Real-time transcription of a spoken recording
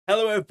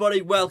Hello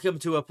everybody, welcome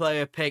to a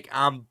player pick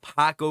and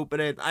pack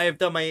opening. I have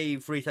done my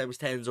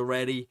 83x10s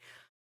already.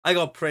 I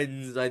got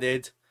prints, I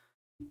did.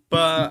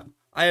 But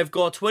I have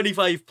got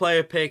 25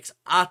 player picks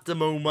at the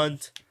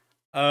moment.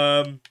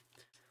 But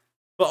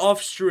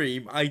off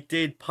stream, I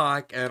did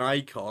pack an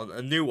icon,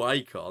 a new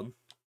icon.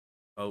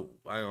 Oh,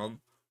 hang on.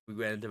 We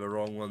went into the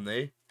wrong one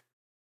there.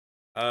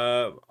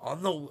 Oh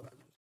no.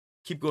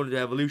 Keep going to the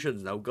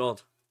evolutions now,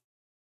 God.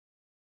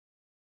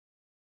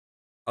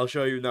 I'll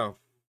show you now.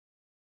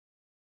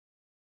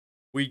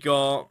 We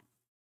got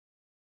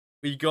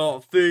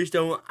first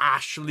on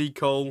Ashley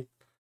Cole.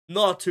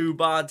 Not too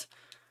bad.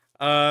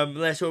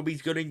 Let's hope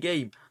he's good in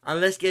game.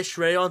 And let's get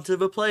straight on to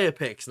the player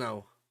picks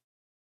now.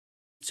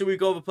 So we've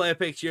got the player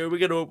picks here. We're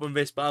going to open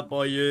this bad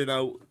boy here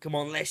now. Come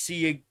on, let's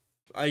see a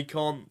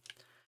icon.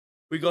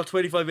 We got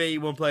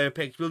 2581 player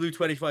picks. We'll do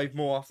 25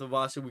 more after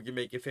that so we can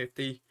make it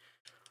 50.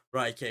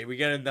 Right, okay, we're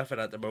getting nothing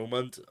at the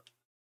moment.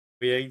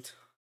 We ain't.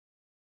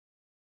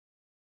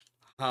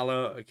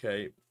 Hello,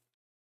 okay.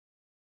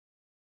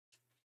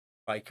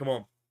 Right, come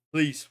on.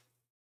 Please.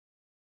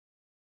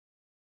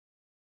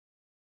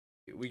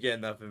 We get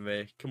nothing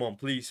there. Come on,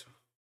 please.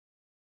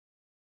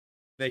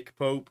 Nick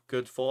Pope,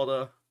 good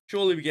fodder.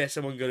 Surely we get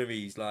someone good of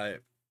these,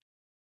 like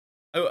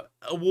a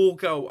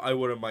walkout. I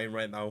wouldn't mind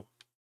right now.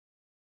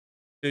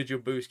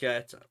 Sergio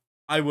Busquets,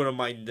 I wouldn't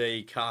mind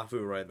a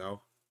Cafu right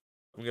now.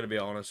 I'm gonna be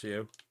honest with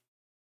you.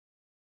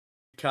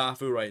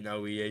 Cafu right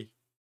now, EA.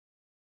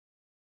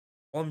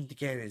 On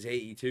again is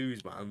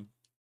 82s, man.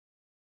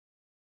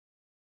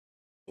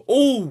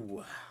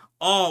 Oh,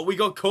 we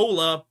got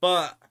Cola,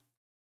 but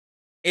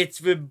it's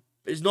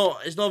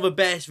not the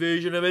best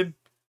version of him.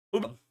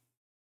 We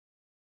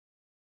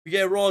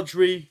get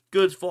Rodri,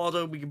 good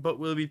fodder.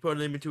 We'll be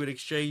putting him into an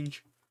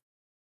exchange.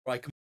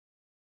 Right, come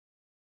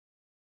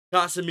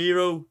on.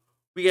 Casemiro.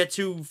 We get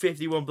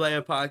 251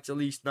 player packs at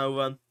least now,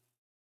 then.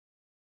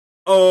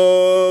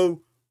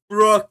 Oh,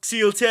 Brooks,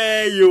 he'll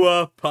tear you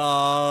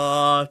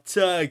apart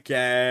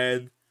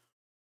again.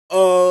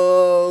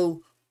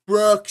 Oh,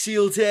 Brooks,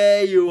 he'll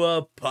tear you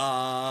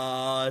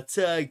apart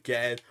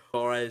again.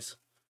 Torres.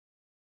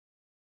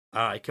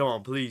 Alright, come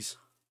on, please.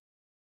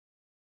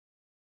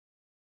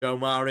 Go,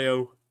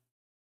 Mario.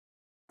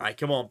 Alright,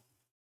 come on.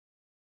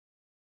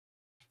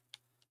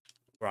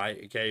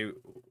 Right, okay.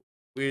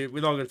 We're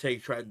not going to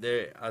take Trent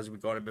there as we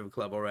got him in the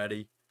club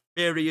already.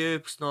 Mary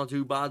Earps, not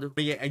too bad.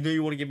 I know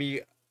you want to give me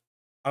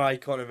an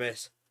icon of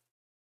this.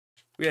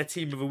 We had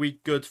team of the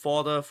week, good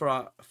fodder for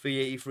our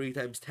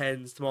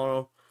 83x10s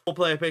tomorrow. 4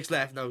 player picks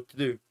left now to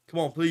do. Come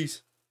on,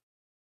 please.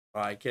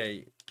 Right,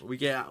 okay. We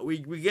get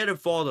him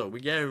fodder. We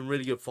get him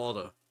really good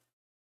fodder.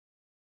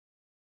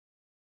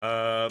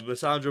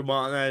 Lissandro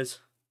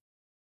Martinez.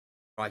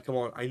 Right, come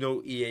on. I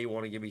know EA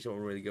want to give me something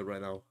really good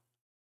right now.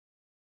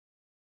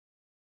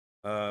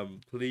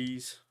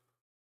 Please.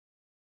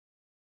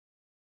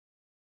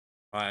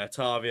 Right,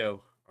 Otavio.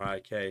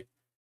 Right, okay.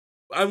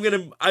 I've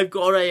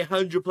got a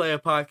 100 player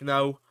pack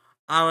now,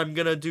 and I'm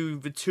gonna do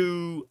the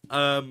 2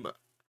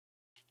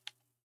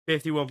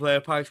 51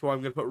 player packs where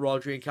I'm gonna put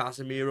Rodri and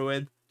Casemiro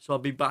in. So I'll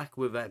be back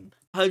with them.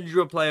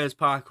 100 players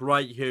pack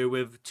right here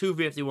with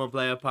 251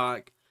 player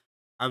pack,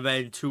 and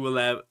then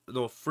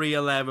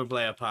 311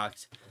 player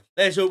packs.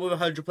 Let's open a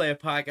 100 player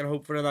pack and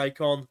hope for an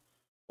icon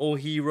or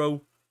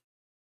hero.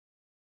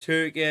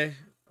 Turkey,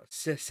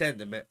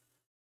 send him it.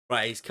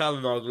 Right, he's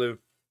Kalinoglu.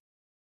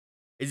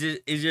 Is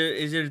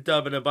it a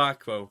dub in the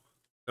back though?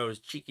 No, it's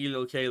cheeky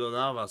little Keylor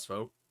Navas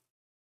though.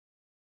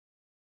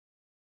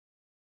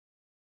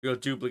 We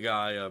got duplicate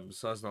items,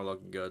 so that's not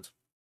looking good.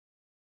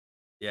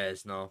 Yeah,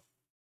 it's not.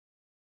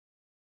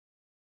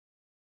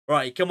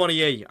 Right, come on,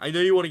 EA. I know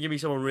you want to give me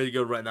someone really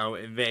good right now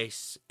in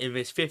this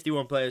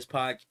 51 players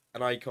pack,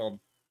 an icon.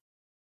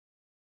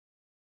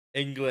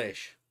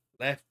 English,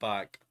 left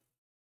back.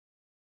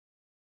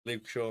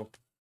 Luke Shaw.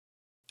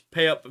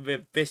 Pay up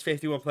with this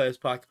 51 players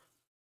pack.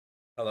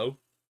 Hello?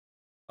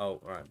 Oh,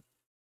 right.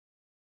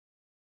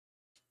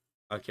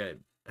 Okay.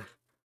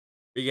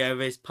 We get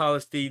this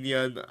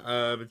Palestinian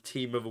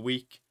team of the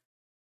week.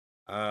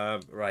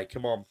 Right,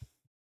 come on.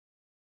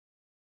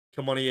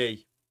 Come on,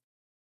 EA.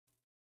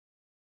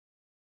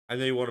 I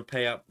know you want to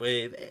pay up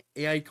with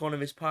the icon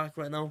of this pack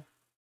right now.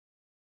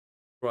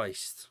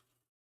 Christ.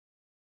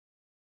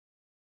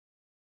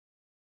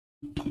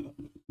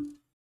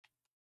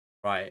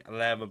 Right,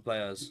 11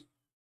 players.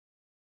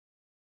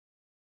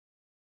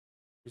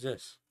 Who's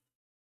this?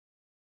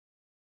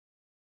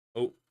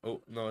 Oh,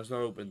 no, it's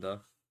not open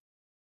though.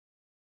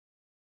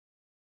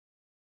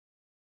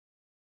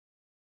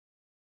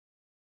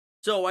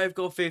 So I've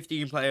got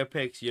 15 player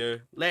picks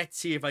here. Let's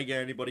see if I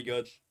get anybody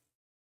good.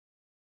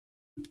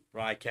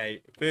 Right,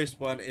 okay. First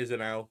one is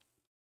an L.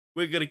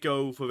 We're going to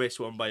go for this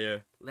one by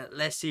here.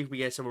 Let's see if we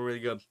get someone really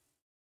good.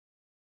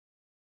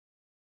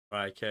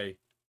 Right, okay.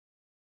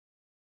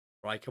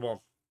 Right, come on.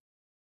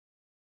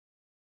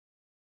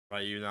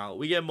 Right, you now.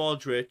 We get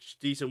Modric.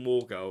 Decent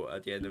walkout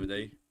at the end of the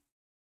day.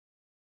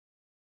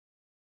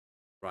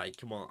 Right,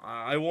 come on.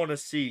 I want to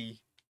see.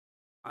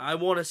 I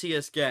want to see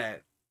us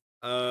get.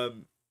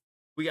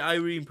 We We got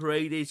Irene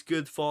Paredes,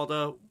 good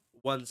fodder.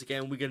 Once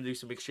again, we're going to do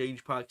some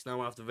exchange packs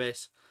now after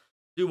this.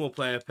 Do more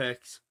player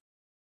picks.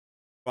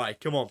 Right,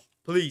 come on,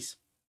 please.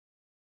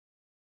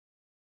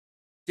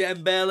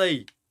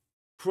 Dembele.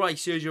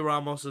 Christ, Sergio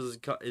Ramos is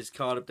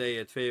card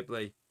updated. Fair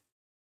play.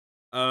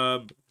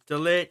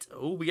 Delete.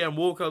 Oh, we getting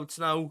walkouts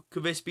now.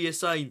 Could this be a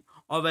sign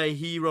of a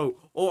hero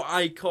or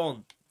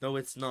icon? No,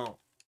 it's not.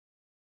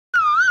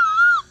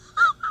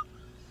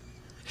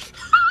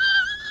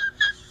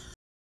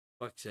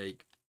 Fuck's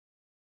sake.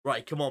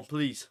 Right, come on,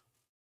 please.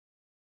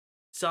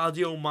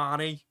 Sadio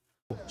Mane.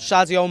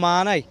 Sadio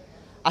Mane.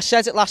 I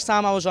said it last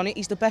time I was on it.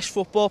 He's the best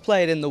football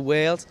player in the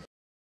world.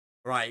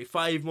 Right,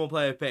 5 more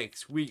player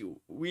picks. We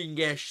can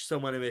get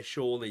someone of it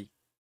surely.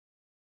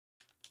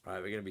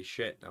 Right, we're gonna be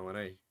shit now, aren't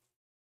we?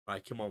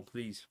 Right, come on,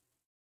 please.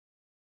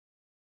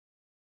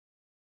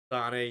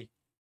 Danny.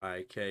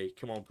 Right, okay,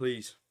 come on,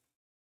 please.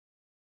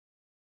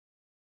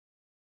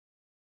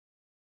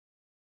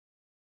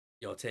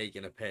 You're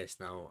taking a piss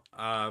now.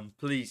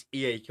 Please,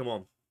 EA, come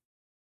on.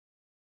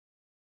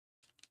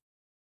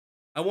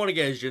 I want to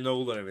get a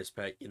Ginola in this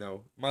pick, you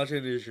know. Imagine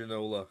a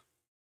Ginola.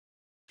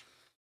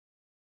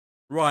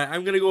 Right,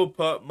 I'm going to go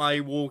put my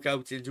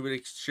walkouts into an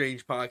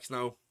exchange packs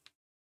now.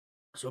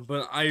 So I'm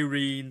putting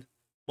Irene,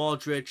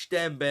 Modric,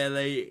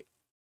 Dembele,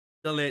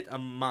 Delete,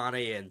 and Mane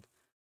in.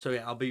 So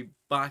yeah, I'll be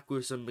back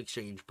with some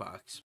exchange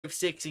packs. I have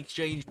 6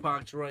 exchange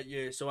packs right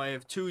here. So I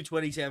have 2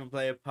 27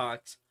 player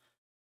packs.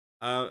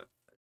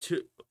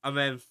 2 and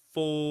then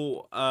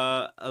 4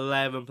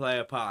 11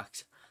 player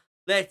packs.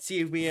 Let's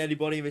see if we get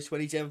anybody in this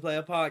 27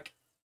 player pack.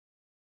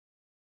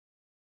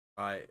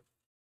 Right. Is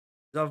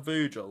that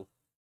Virgil?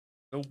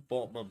 No,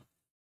 Botman.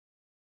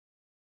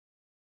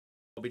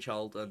 Bobby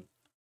Charlton.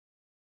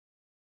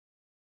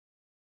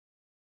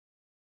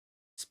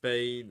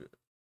 Spain.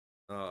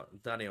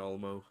 Danny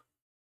Olmo.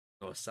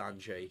 No,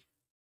 Sanjay.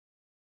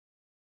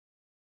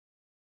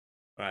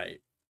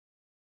 Right.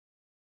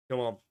 Come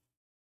on.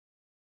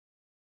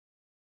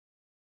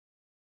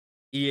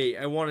 EA,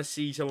 I want to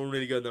see someone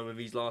really good though with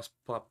these last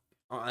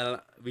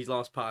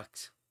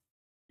packs.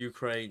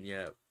 Ukraine,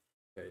 yeah.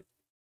 Okay.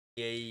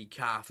 EA,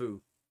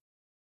 Cafu.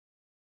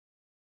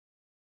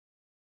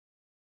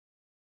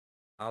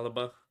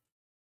 Alaba.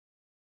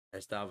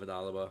 Yes, David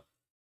Alaba.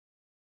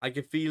 I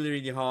can feel it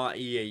in your heart,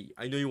 EA.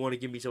 I know you want to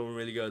give me someone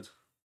really good.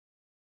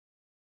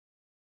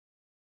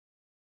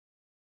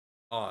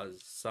 Oh,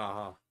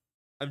 Saha.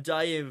 I'm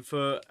dying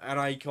for an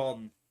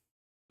icon.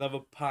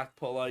 Another pack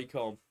pull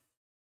icon.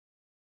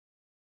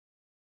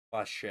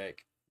 That's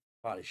shit.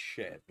 That is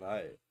shit,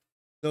 right?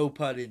 No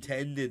pun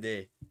intended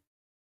there.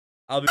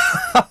 I'll be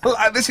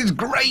This is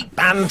great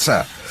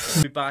banter.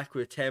 I'll be back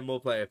with 10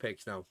 more player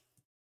picks now.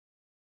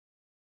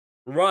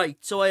 Right,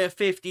 so I have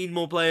 15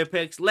 more player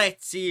picks.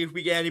 Let's see if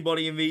we get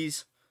anybody in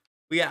these.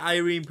 We get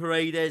Irene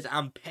Paredes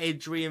and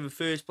Pedri in the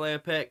first player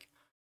pick.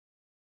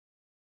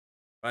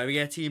 Right, we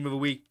get team of the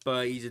week,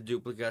 but he's a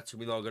duplicate, so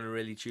we're not going to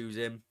really choose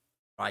him.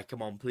 Right,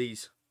 come on,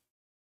 please.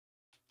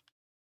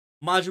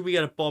 Imagine we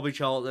get a Bobby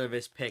Charlton in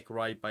this pick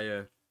right by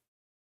her.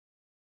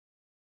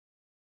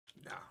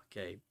 Nah,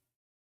 okay.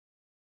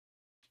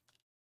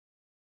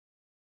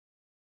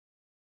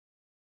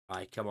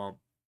 Right, come on.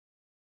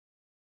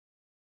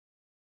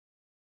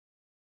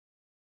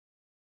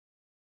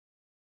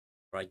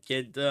 Right,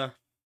 Ginter.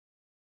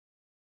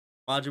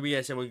 Imagine we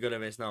get someone good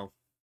in this now.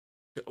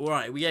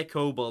 Alright, we get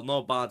Cobalt.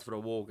 Not bad for a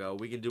walkout.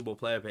 We can do more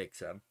player picks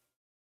then.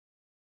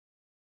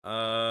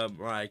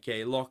 Right,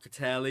 okay.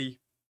 Locatelli.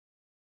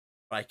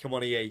 Right, come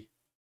on, EA.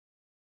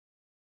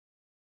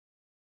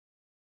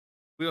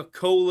 We got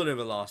Kohler in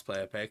the last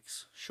player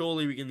picks.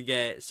 Surely we can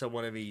get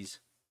someone of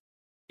these.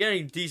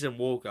 Getting decent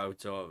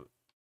walkouts or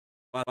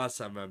that's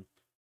something.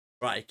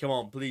 Right, come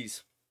on,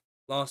 please.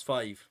 Last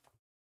 5.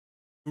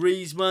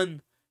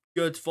 Griezmann,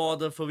 good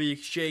fodder for the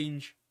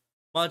exchange.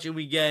 Imagine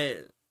we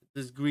get.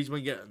 Does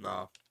Griezmann get?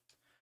 Nah.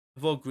 I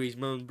thought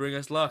Griezmann would bring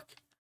us luck.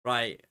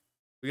 Right,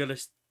 we gotta.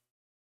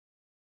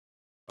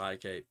 Right,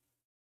 okay.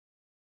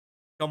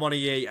 Come on,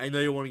 EA. I know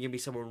you want to give me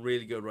someone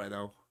really good right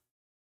now.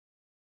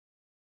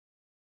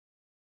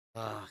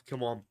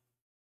 Come on.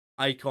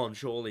 Icon,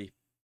 surely.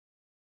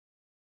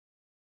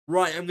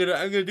 Right, I'm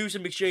gonna do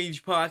some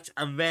exchange packs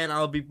and then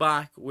I'll be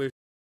back with.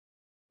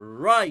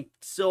 Right,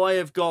 so I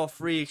have got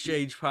 3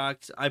 exchange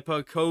packs. I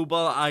put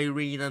Cobalt,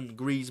 Irene, and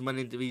Griezmann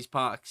into these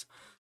packs.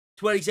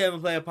 27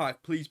 player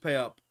pack, please pay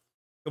up.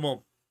 Come on.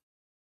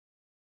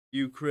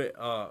 You crit.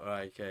 Oh,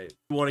 right, okay.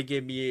 You want to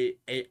give me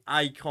a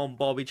icon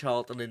Bobby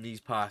Charlton in these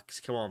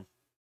packs? Come on.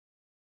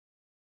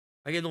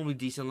 I get normally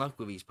decent luck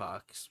with these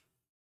packs.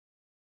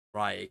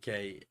 Right,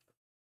 okay.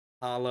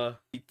 I'll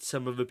meet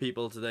some of the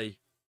people today.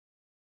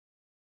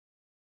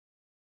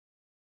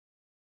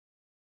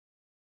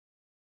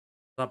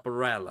 That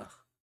Barella.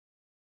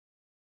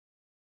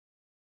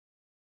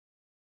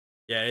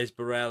 Yeah, it's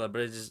Barella,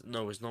 but it's just,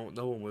 no, it's no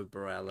one with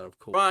Barella, of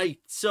course. Right,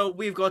 so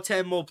we've got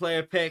 10 more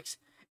player picks.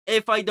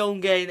 If I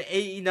don't get an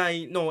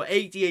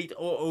 88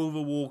 or over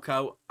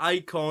walkout,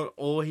 icon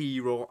or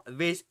hero,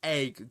 this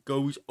egg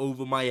goes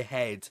over my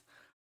head.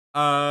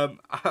 I'm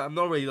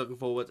not really looking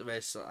forward to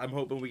this. I'm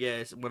hoping we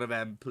get one of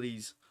them,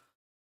 please.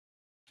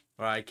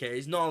 Alright, okay,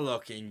 it's not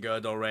looking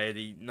good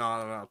already.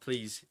 No,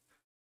 please.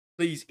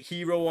 Please,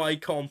 hero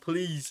icon,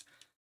 please.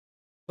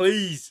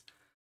 Please.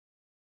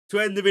 To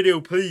end the video,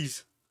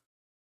 please.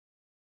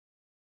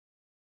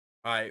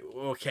 Alright,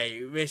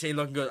 okay, this ain't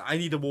looking good. I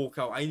need a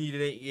walkout. I need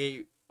an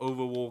 88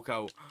 over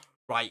walkout.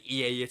 Right,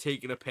 yeah, you're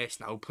taking a piss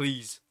now,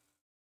 please.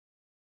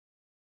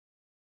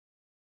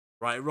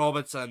 Right,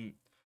 Robertson.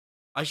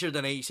 I should have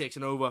done 86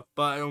 and over,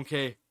 but I don't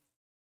care.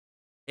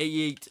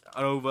 88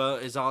 and over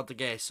is hard to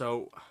get,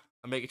 so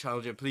I make a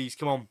challenge here, please,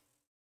 come on.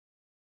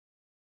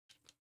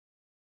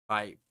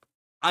 Right.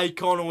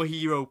 Icon or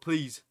hero,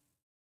 please.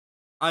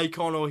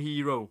 Icon or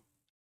hero.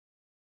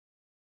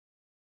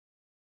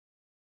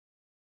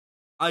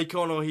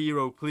 Icon or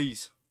hero,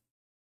 please.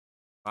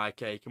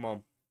 Okay, come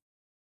on.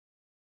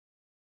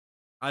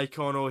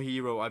 Icon or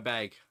hero, I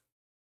beg.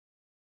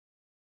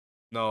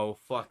 No,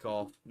 fuck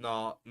off.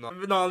 No,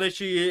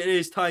 literally, it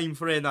is time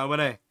for it now,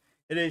 isn't it?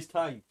 It is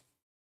time.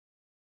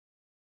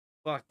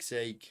 Fuck's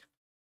sake.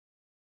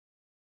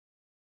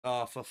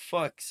 Oh, for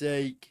fuck's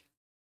sake.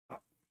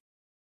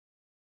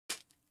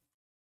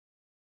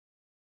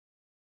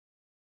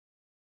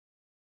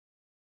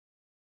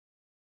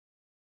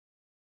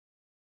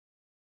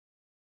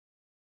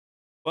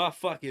 That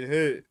fucking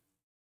hurt.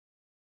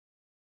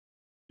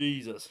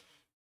 Jesus.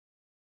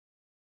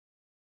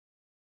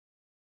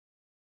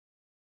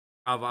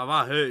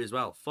 That hurt as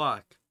well.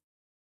 Fuck.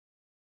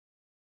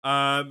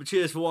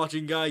 Cheers for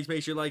watching, guys.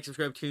 Make sure you like,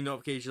 subscribe, turn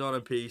notifications on,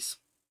 and peace.